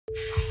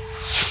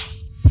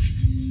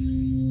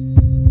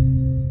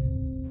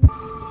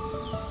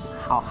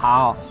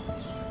JianHao.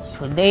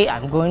 Today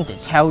I'm going to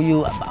tell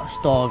you about a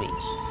story,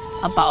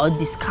 about a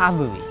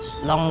discovery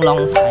long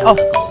time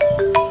ago.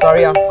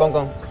 Sorry, Gong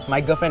Gong.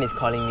 My girlfriend is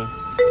calling me.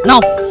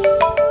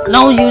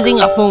 No using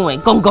a phone when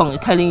Gong Gong is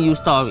telling you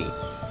story.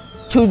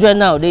 Children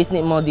nowadays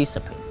need more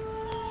discipline.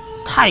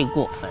 太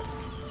过分.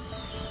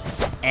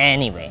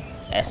 Anyway,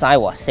 as I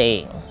was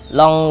saying,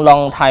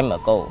 long time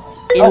ago,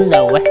 in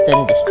the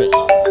Western District.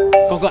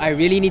 Gong Gong, I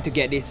really need to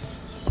get this.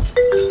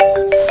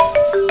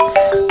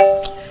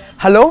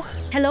 Hello?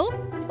 Hello?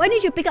 Why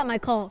did you pick up my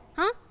call?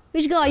 Huh?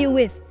 Which girl are you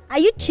with? Are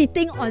you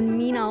cheating on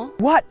me now?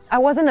 What? I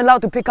wasn't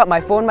allowed to pick up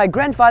my phone. My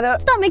grandfather...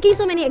 Stop making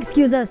so many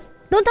excuses.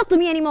 Don't talk to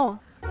me anymore.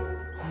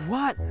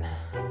 What?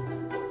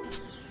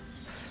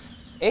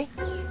 Eh?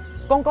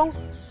 Gong Gong?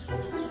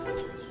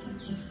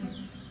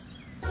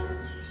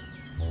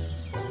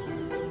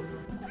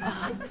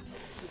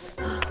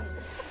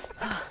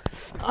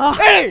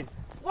 Hey!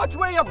 Watch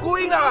where you're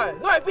going lah!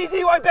 Not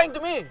busy, why bang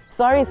to me?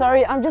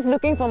 Sorry, I'm just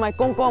looking for my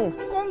Gong Gong.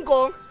 Gong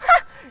Gong?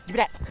 Ha! Give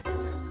me that.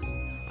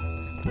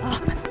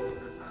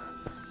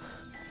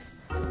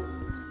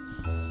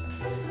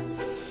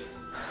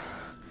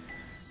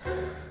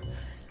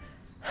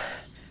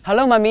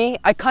 Hello, Mummy.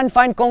 I can't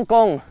find Gong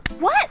Gong.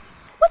 What?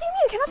 What do you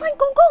mean you cannot find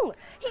Gong Gong?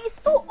 He is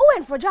so old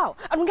and fragile.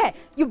 I don't care.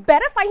 You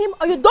better find him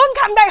or you don't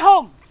come back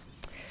home.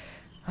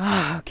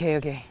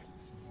 Okay.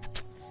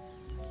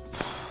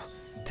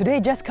 Today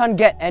just can't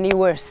get any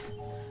worse.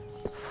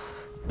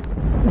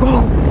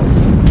 Go!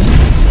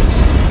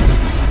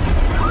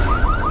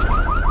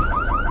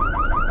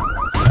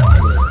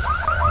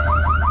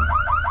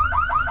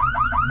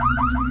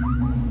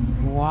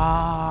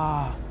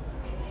 Wow!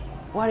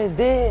 What is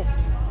this?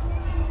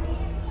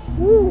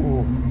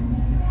 Ooh!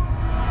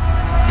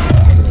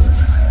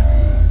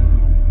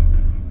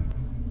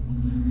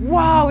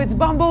 Wow, it's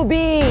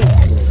Bumblebee!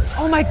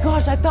 Oh my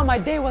gosh, I thought my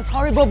day was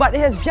horrible, but it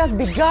has just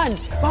begun.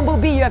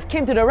 Bumblebee, you have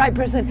came to the right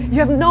person. You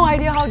have no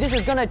idea how this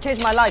is gonna change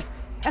my life.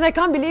 And I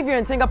can't believe you're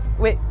in Singapore.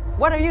 Wait,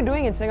 what are you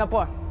doing in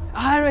Singapore?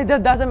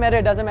 It doesn't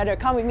matter.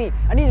 Come with me.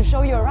 I need to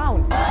show you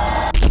around.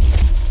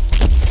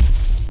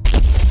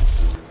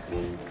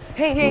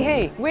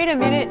 Hey, wait a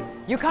minute.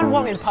 You can't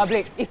walk in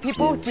public. If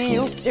people see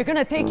you, they're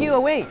gonna take you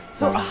away.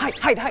 So hide.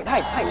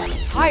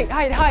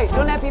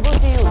 Don't let people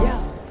see you, yeah.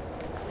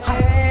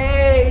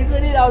 Hey,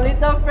 isn't it our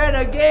little friend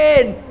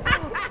again?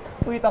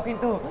 Who are you talking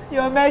to?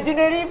 Your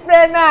imaginary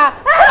friend ah!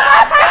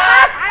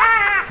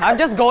 I'm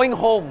just going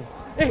home.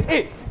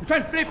 Hey, you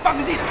trying to play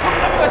punk, is it?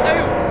 I tell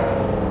you.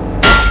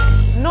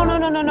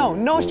 No.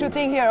 No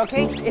shooting here,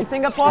 okay? In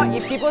Singapore,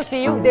 if people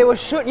see you, they will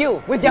shoot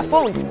you with their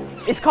phones.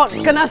 It's called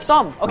kena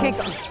storm, okay?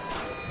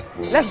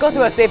 Let's go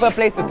to a safer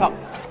place to talk.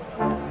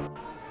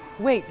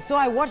 Wait, so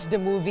I watched the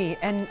movie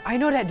and I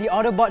know that the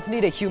Autobots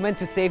need a human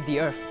to save the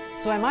Earth.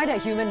 So am I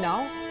that human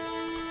now?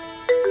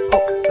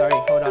 Oh, sorry,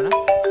 hold on.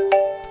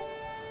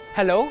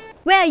 Hello?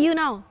 Where are you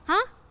now?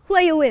 Huh? Who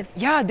are you with?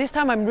 Yeah, this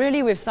time I'm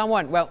really with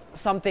someone. Well,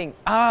 something.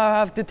 I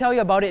have to tell you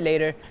about it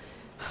later.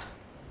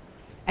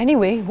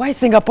 Anyway, why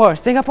Singapore?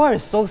 Singapore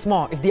is so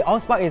small. If the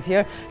Allspark is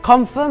here,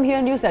 confirm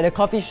hear news at a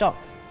coffee shop.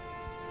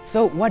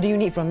 So, what do you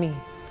need from me?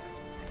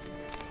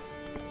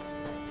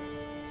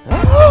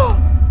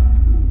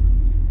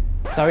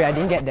 Sorry, I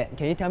didn't get that.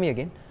 Can you tell me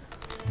again?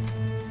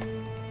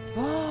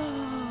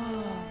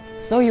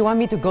 So you want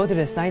me to go to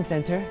the science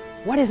center?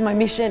 What is my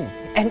mission?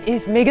 And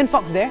is Megan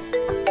Fox there?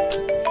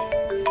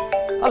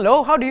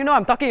 Hello, how do you know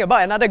I'm talking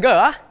about another girl,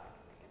 huh?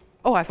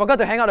 Oh, I forgot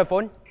to hang out the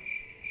phone.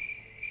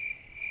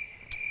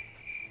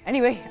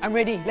 Anyway, I'm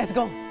ready. Let's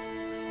go.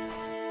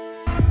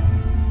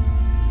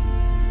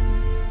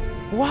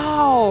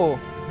 Wow!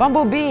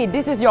 Bumblebee,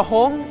 this is your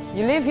home?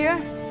 You live here?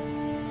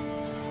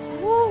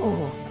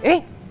 Whoa!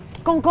 Eh?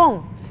 Gong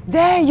Gong,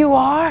 there you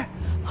are!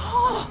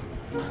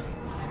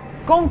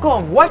 Gong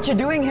Gong, what you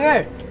doing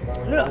here?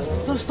 Look,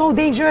 so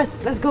dangerous.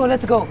 Let's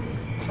go.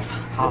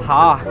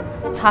 好，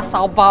叉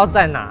烧包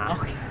在哪？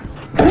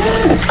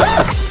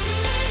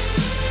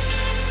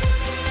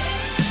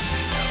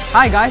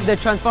 Hi guys, the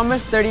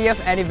Transformers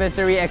 30th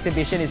Anniversary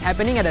Exhibition is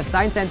happening at the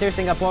Science Centre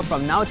Singapore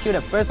from now till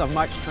the 1st of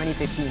March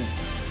 2015.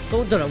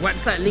 Go to the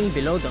website link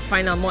below to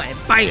find out more and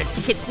buy your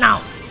tickets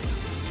now.